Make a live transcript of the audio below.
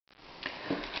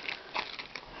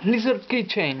Lizard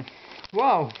keychain.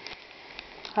 Wow,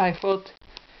 I thought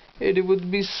it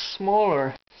would be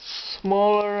smaller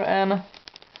and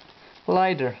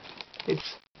lighter.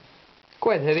 It's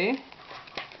quite heavy,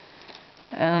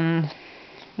 and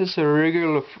this is a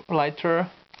regular lighter,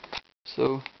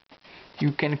 so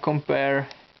you can compare.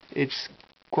 It's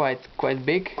quite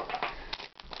big.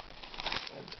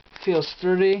 It feels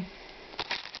sturdy.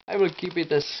 I will keep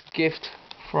it as gift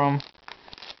from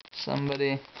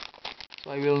somebody,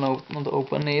 so I will not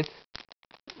open it,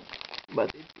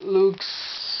 but it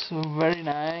looks very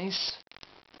nice.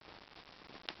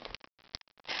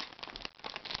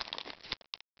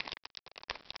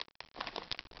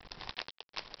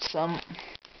 Some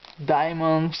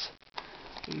diamonds,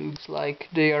 looks like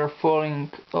they are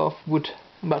falling off wood,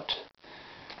 but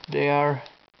they are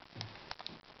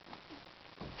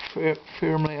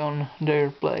firmly on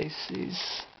their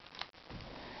places.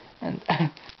 And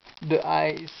the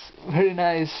eye is very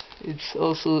nice. It's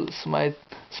also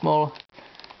small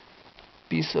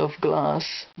piece of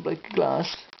glass, black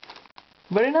glass.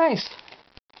 Very nice.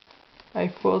 I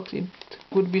thought it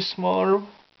would be smaller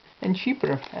and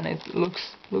cheaper, and it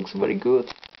looks very good.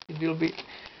 It will be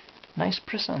nice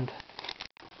present,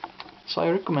 so I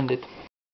recommend it.